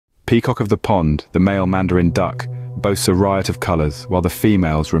Peacock of the pond, the male Mandarin duck, boasts a riot of colors, while the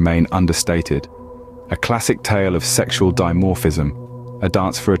females remain understated. A classic tale of sexual dimorphism, a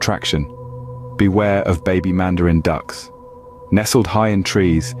dance for attraction. Beware of baby Mandarin ducks. Nestled high in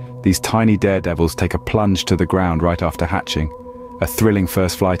trees, these tiny daredevils take a plunge to the ground right after hatching. A thrilling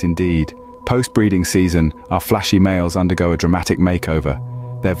first flight indeed. Post-breeding season, our flashy males undergo a dramatic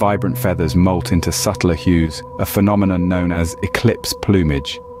makeover. Their vibrant feathers molt into subtler hues, a phenomenon known as eclipse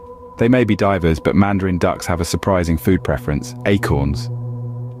plumage. They may be divers, but Mandarin ducks have a surprising food preference: acorns.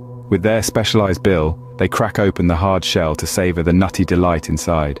 With their specialized bill, they crack open the hard shell to savor the nutty delight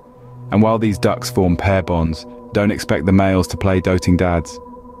inside. And while these ducks form pair bonds, don't expect the males to play doting dads.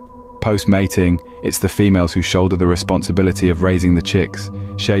 Post-mating, it's the females who shoulder the responsibility of raising the chicks.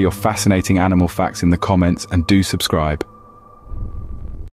 Share your fascinating animal facts in the comments and do subscribe.